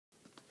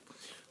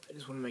I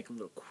just want to make a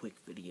little quick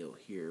video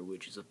here,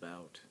 which is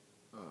about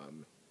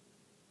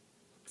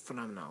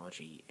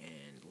phenomenology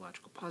and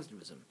logical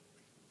positivism.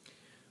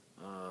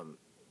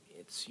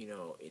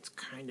 It's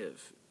kind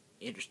of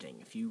interesting.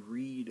 If you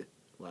read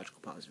logical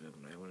positivism,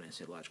 when I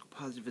say logical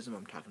positivism,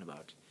 I'm talking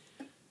about,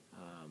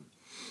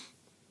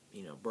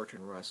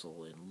 Bertrand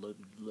Russell and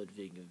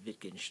Ludwig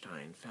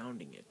Wittgenstein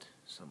founding it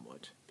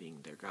somewhat, being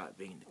the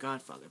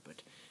godfather,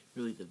 but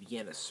really the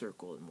Vienna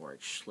Circle and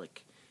Moritz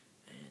Schlick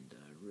and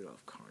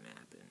Rudolf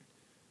Carnap and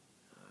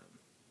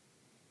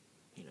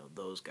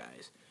those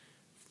guys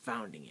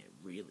founding it,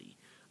 really.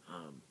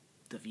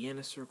 The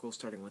Vienna Circle,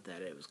 starting with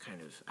that, it was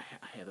kind of,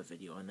 I have a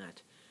video on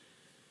that.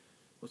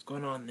 What's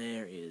going on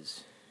there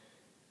is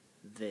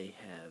they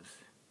have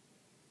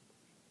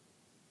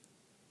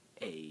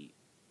a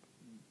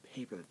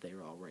paper that they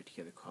all write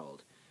together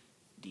called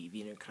Die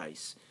Wiener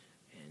Kreis,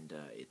 and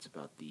it's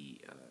about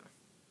the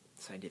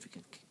scientific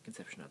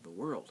conception of the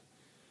world.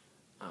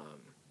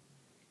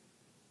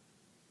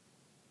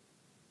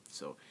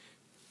 So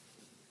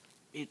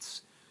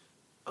it's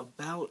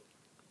about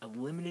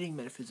eliminating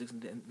metaphysics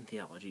and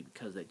theology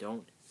because they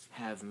don't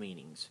have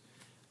meanings.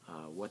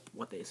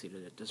 What they say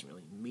that it doesn't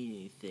really mean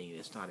anything.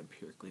 It's not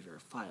empirically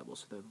verifiable.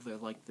 So they're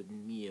like the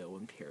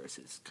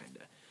neo-empiricists, kind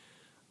of.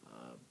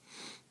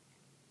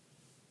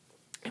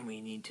 And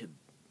we need to,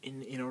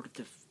 in order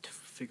to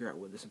figure out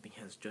whether something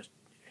has just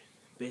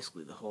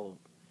basically the whole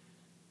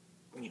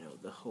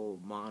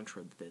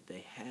mantra that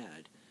they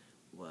had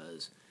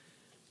was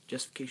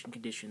justification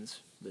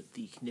conditions, that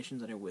the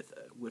conditions under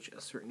which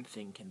a certain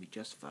thing can be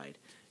justified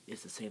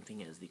is the same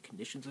thing as the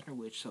conditions under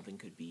which something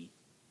could be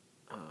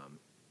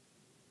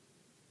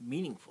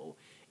meaningful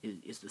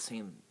is the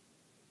same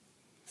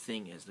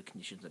thing as the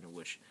conditions under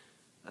which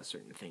a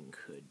certain thing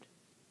could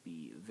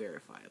be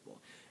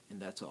verifiable.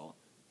 And that's all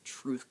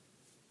truth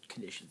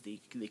conditions, the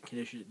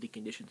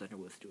conditions under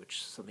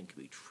which something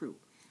can be true.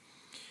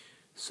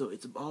 So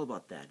it's all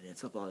about that, and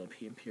it's about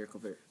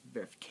empirical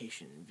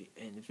verification.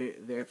 And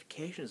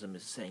verificationism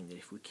is saying that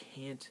if we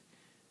can't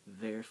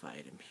verify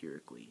it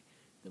empirically,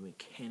 then we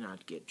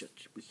cannot be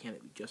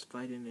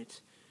justified in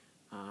it.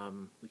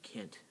 We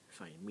can't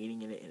find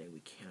meaning in it, and we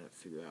cannot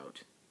figure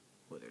out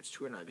whether it's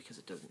true or not because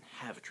it doesn't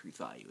have a truth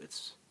value.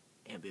 It's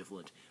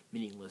ambivalent,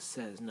 meaningless,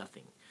 says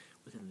nothing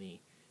within the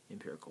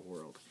empirical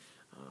world.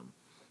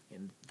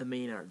 And the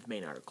main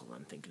article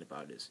I'm thinking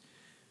about is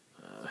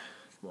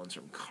ones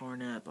from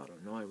Carnap, Otto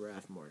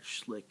Neurath, Moritz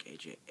Schlick,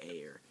 A.J.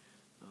 Ayer.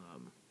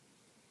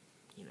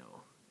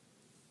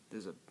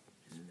 There's a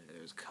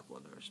couple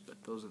others,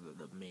 but those are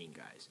the main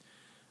guys.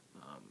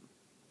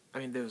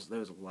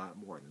 There's a lot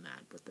more than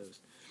that, but those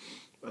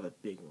are the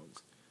big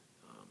ones.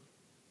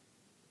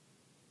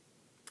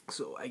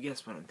 So I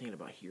guess what I'm thinking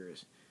about here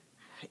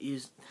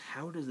is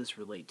how does this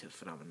relate to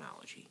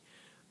phenomenology?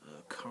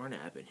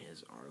 Carnap, in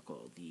his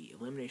article, The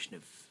Elimination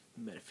of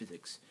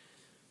Metaphysics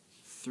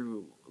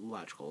Through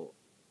Logical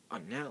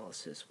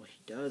Analysis, what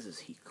he does is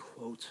he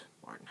quotes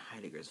Martin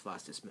Heidegger's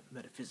Vastus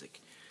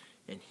Metaphysic,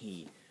 and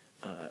he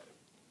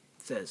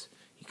says,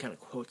 he kind of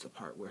quotes a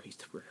part where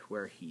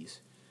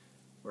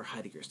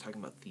Heidegger's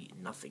talking about the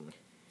nothing,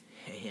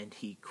 and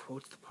he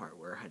quotes the part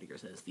where Heidegger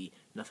says the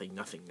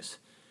nothings,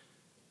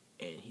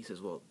 and he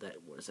says, well,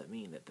 what does that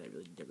mean? That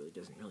really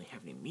doesn't really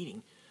have any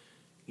meaning,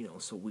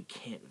 so we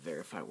can't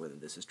verify whether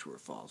this is true or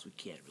false. We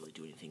can't really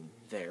do anything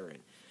there, and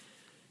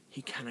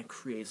he kind of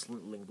creates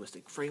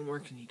linguistic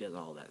frameworks, and he does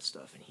all that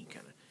stuff, and he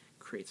kind of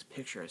creates a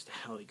picture as to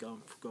how we go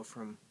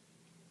from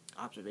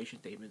observation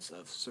statements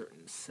of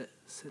certain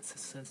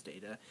sense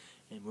data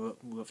and move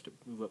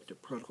up to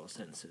protocol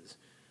sentences,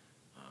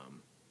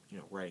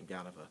 writing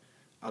down of a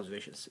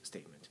observation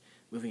statement,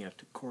 moving up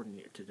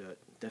to the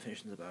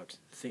definitions about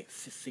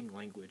thing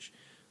language,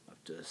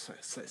 up to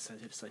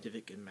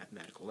scientific and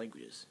mathematical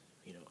languages,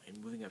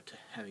 and moving up to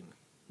having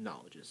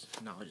knowledges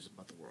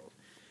about the world,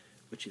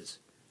 which is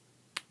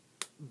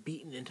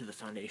beaten into the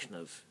foundation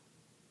of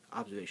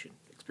observation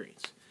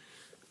experience.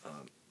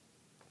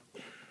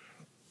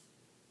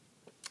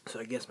 So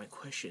I guess my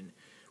question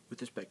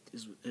with respect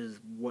is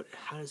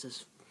how does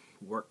this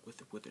work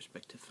with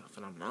respect to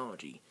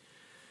phenomenology?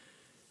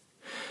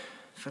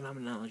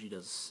 Phenomenology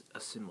does a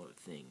similar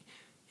thing.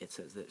 It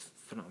says that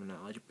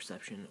phenomenology,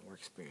 perception, or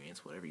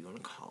experience, whatever you want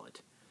to call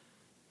it,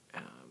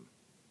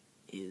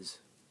 is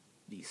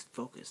the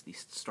focus, the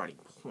starting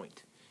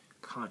point,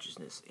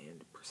 consciousness,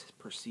 and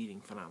perceiving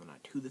phenomena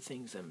to the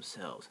things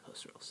themselves,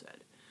 Husserl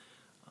said.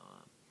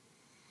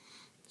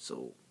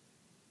 So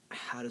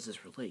how does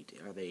this relate?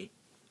 Are they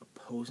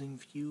opposing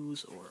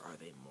views, or are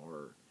they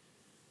more,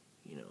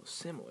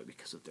 similar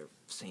because of their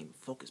same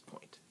focus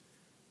point?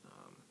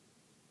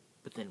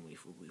 But then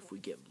if we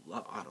get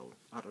Otto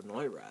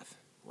Neurath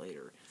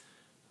later,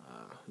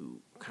 who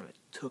kind of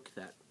took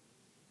that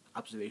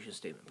observation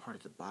statement part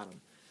at the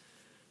bottom,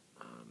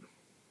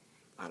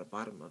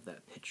 of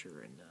that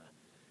picture, and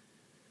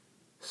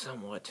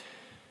somewhat,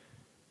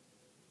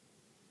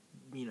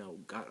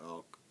 got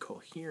all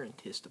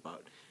coherentist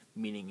about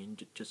meaning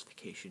and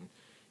justification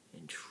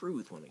and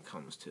truth when it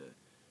comes to,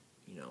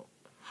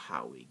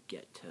 how we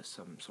get to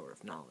some sort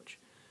of knowledge.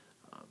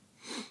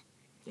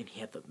 And he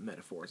had the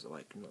metaphors of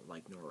like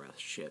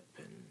Norrath's ship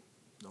and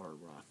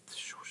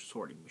Norrath's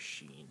sorting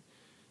machine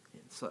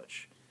and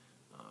such.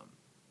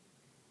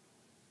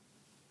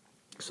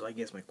 So I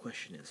guess my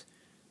question is,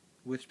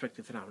 with respect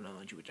to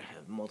phenomenology, which I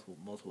have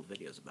multiple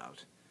videos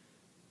about,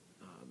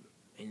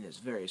 and there's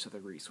various other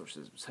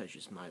resources besides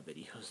just my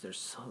videos.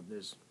 There's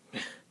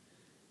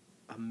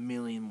a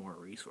million more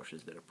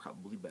resources that are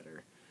probably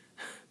better.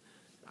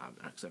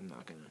 Because I'm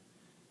not gonna,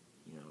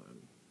 you know,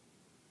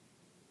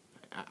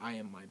 I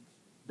am my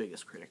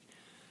biggest critic.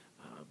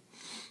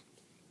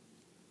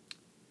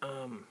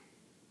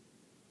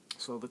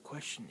 So the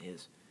question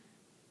is,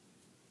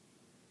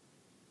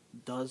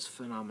 does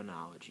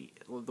phenomenology,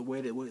 well, the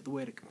way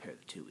to compare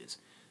the two is,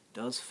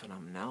 does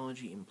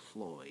phenomenology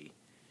employ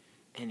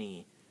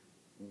any,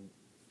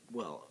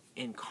 well,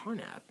 in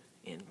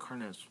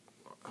Carnap's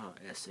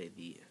essay,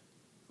 The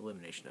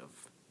Elimination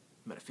of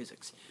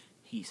Metaphysics,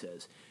 he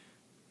says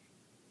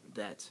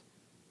that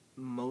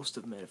most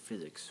of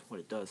metaphysics, what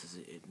it does is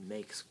it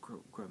makes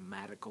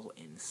grammatical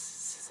and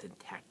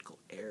syntactical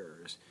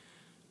errors,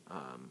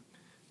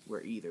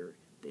 where either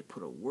they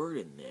put a word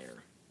in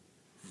there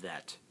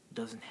that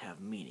doesn't have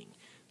meaning.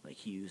 Like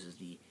he uses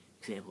the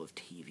example of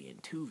TV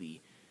and Tuvi,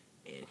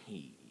 and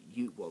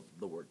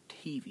the word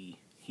TV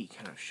he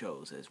kind of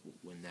shows as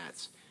when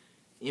that's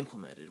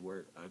implemented,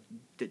 where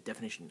the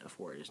definition of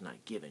word is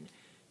not given,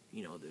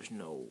 there's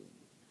no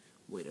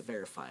way to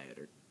verify it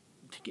or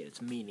to get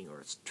its meaning or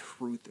its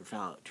truth or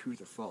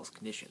false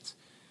conditions.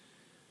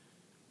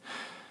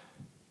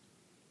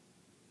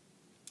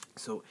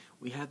 So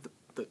we have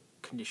the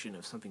condition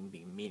of something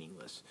being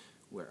meaningless,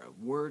 where a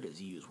word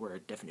is used where a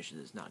definition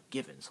is not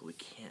given, so we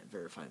can't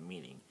verify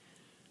meaning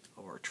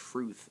or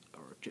truth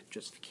or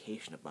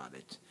justification about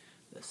it.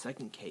 The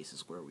second case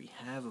is where we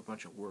have a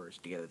bunch of words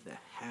together that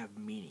have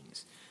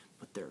meanings,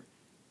 but their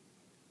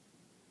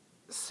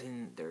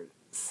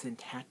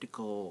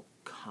syntactical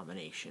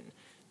combination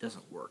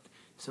doesn't work.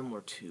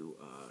 Similar to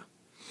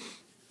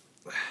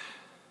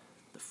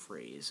the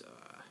phrase,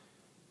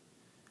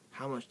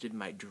 how much did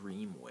my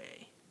dream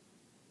weigh?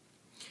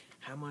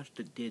 How much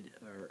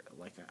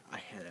I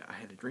had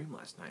a dream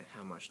last night.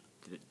 How much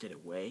did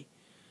it weigh?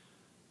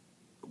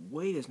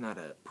 Weight is not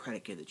a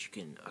predicate that you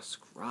can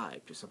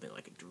ascribe to something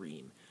like a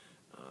dream,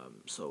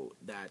 so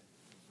that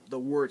the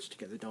words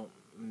together don't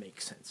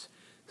make sense.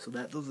 So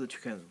those are the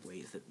two kinds of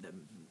ways that the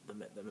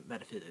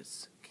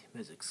metaphysics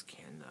can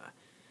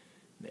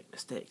make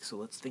mistakes. So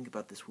let's think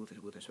about this with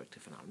respect to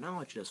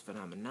phenomenology. Does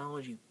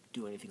phenomenology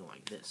do anything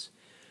like this?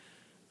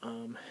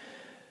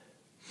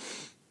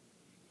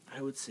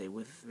 I would say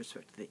with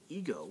respect to the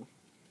ego,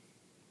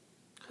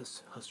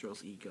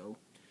 Husserl's ego,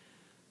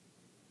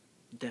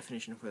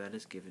 definition for that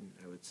is given,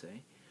 I would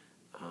say,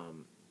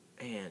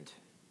 and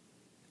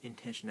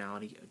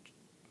intentionality,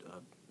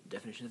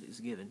 definition is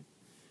given.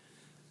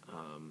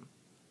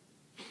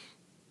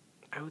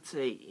 I would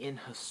say in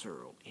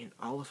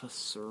all of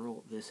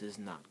Husserl, this is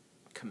not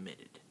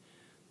committed.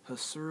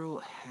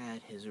 Husserl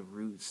had his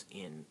roots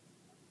in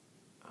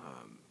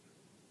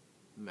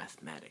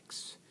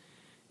mathematics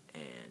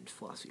and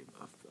philosophy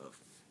of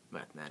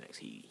mathematics.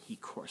 He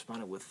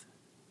corresponded with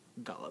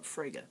Gottlob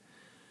Frege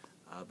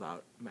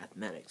about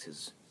mathematics.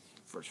 His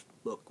first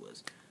book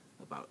was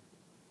about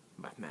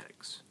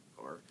mathematics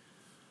or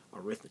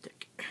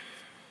arithmetic.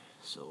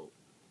 So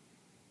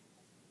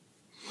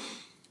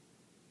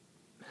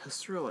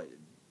Husserl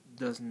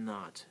does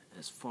not,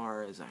 as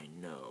far as I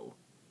know,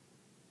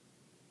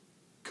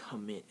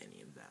 commit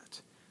any of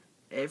that.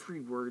 Every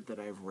word that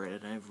I've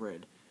read, and I've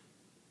read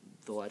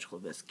the logical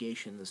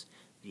investigations,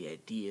 the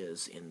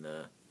ideas in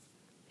the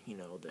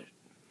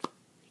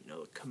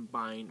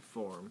combined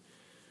form,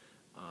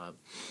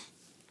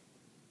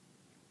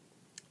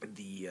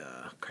 the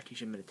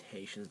Cartesian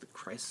Meditations, the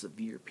Crisis of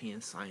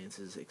European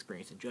Sciences,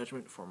 Experience and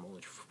Judgment, Formal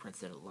and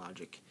Transcendental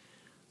Logic,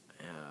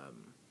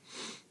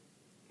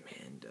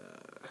 and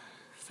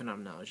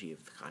Phenomenology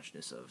of the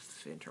Consciousness of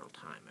Internal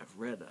Time. I've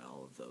read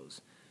all of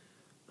those.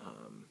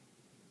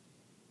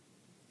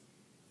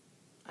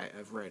 I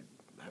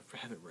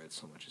haven't read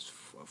so much as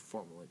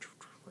Formal and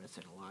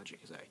Transcendental Logic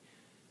as I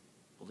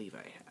believe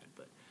I had,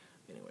 but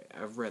anyway,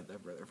 I've read the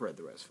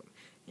rest of them,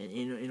 and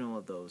in all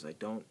of those, I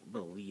don't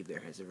believe there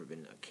has ever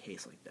been a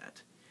case like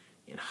that.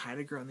 In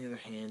Heidegger, on the other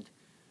hand,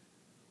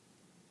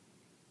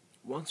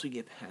 once we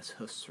get past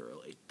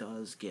Husserl, it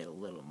does get a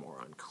little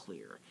more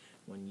unclear.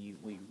 When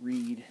we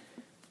read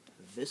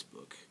this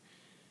book,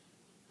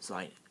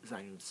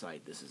 Zion's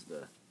Side, this is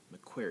the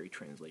Macquarie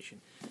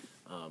translation,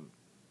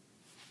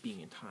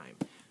 Being in Time,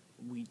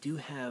 we do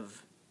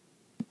have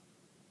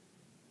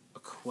a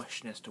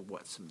question as to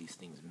what some of these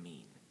things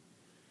mean.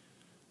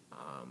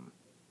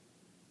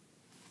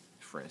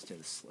 For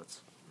instance, let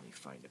me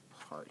find a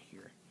part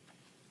here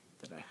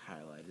that I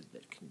highlighted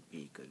that can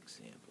be a good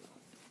example.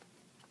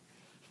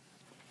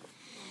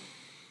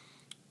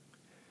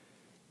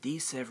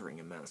 Desevering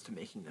amounts to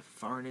making the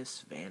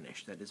farness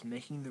vanish, that is,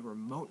 making the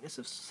remoteness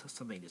of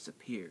something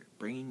disappear,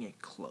 bringing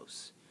it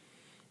close.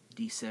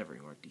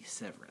 desevering or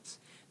deseverance.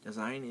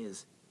 Design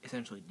is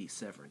essentially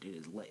deseverant.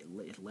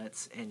 It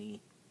lets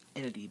any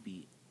entity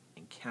be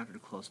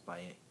encountered close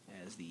by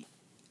as the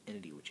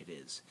entity which it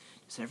is.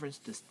 Severance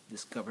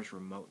discovers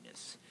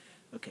remoteness.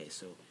 Okay,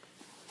 so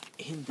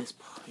in this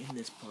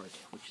part,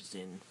 which is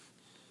in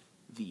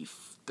the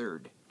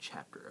third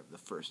chapter of the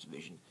first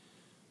division,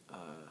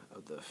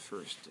 of the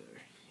first,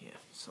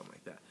 something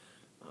like that.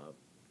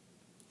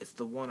 It's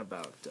the one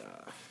about,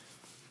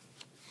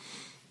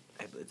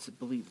 I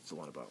believe it's the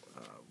one about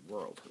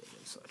worldhood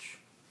and such.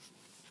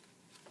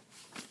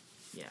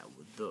 Yeah,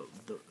 the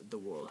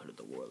worldhood of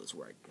the world is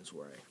where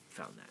I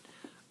found that.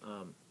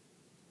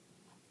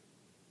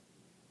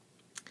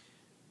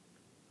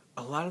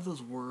 A lot of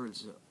those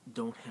words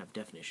don't have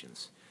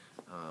definitions.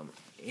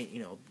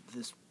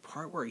 This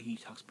part where he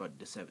talks about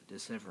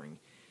dissevering,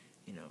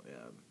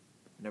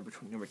 number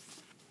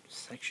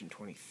section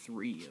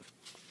 23 of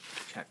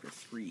chapter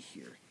 3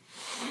 here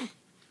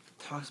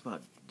talks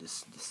about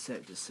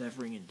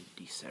dissevering and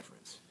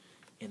deseverance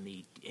in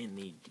the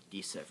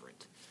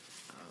deseverant.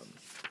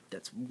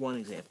 That's one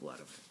example out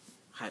of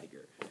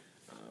Heidegger,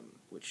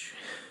 which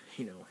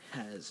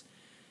has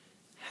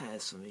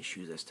some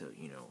issues as to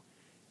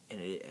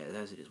and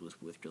as it is with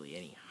really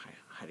any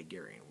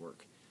Heideggerian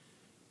work.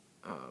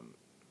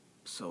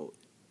 So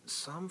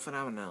some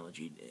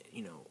phenomenology,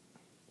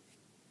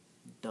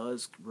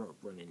 does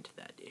run into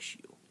that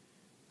issue.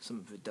 Some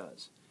of it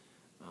does,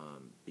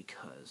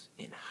 because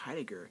in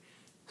Heidegger,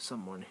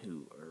 someone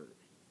who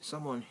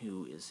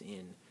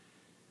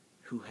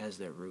has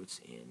their roots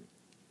in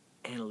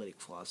analytic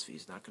philosophy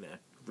is not going to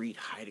read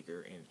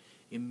Heidegger and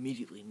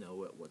immediately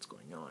know what's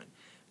going on.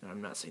 And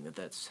I'm not saying that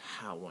that's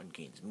how one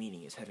gains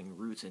meaning, is having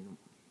roots in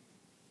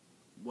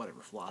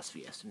whatever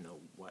philosophy has to know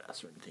what a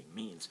certain thing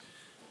means.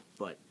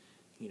 But,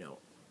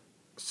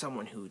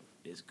 someone who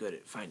is good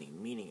at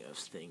finding meaning of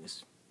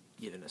things,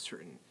 given a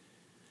certain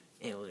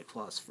analytic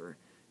philosopher,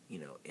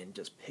 and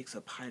just picks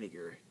up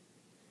Heidegger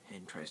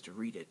and tries to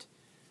read it,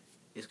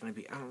 is going to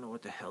be, I don't know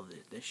what the hell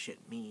this shit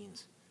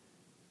means.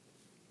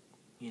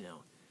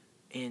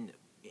 And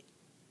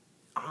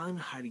on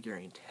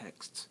Heideggerian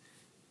texts,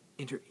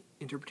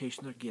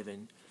 interpretations are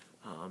given,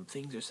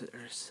 things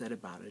are said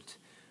about it,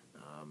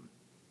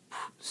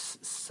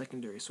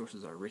 secondary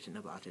sources are written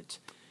about it,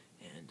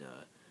 and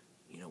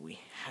we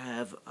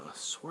have a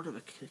sort of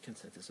a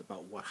consensus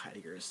about what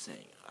Heidegger is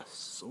saying, a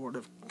sort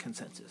of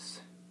consensus,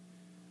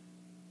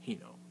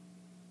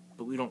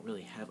 but we don't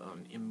really have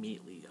an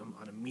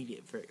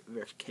immediate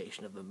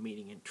verification of the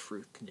meaning and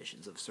truth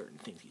conditions of certain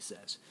things he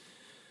says.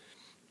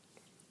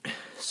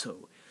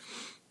 So,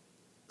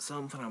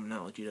 some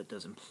phenomenology that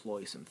does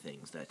employ some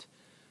things that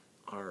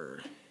are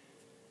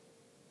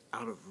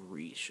out of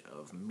reach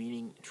of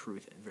meaning,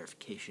 truth, and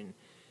verification,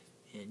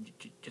 and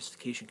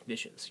justification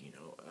conditions,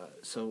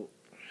 so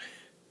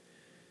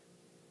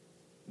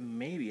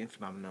maybe in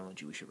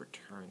phenomenology we should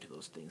return to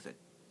those things that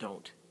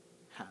don't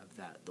have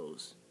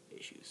those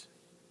issues.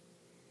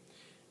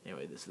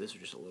 Anyway, this was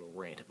just a little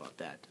rant about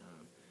that,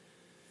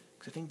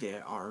 because I think they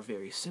are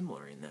very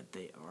similar in that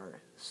they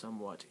are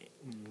somewhat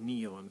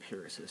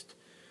neo-empiricist,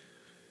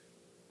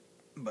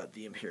 but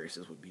the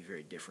empiricists would be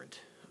very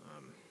different,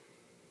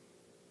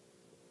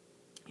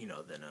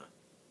 than a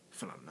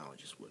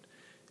phenomenologist would.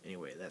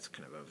 Anyway, that's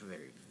kind of a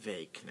very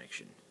vague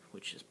connection,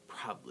 which is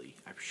I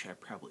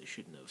probably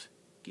shouldn't have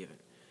given.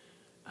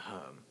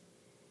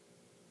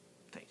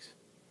 Thanks.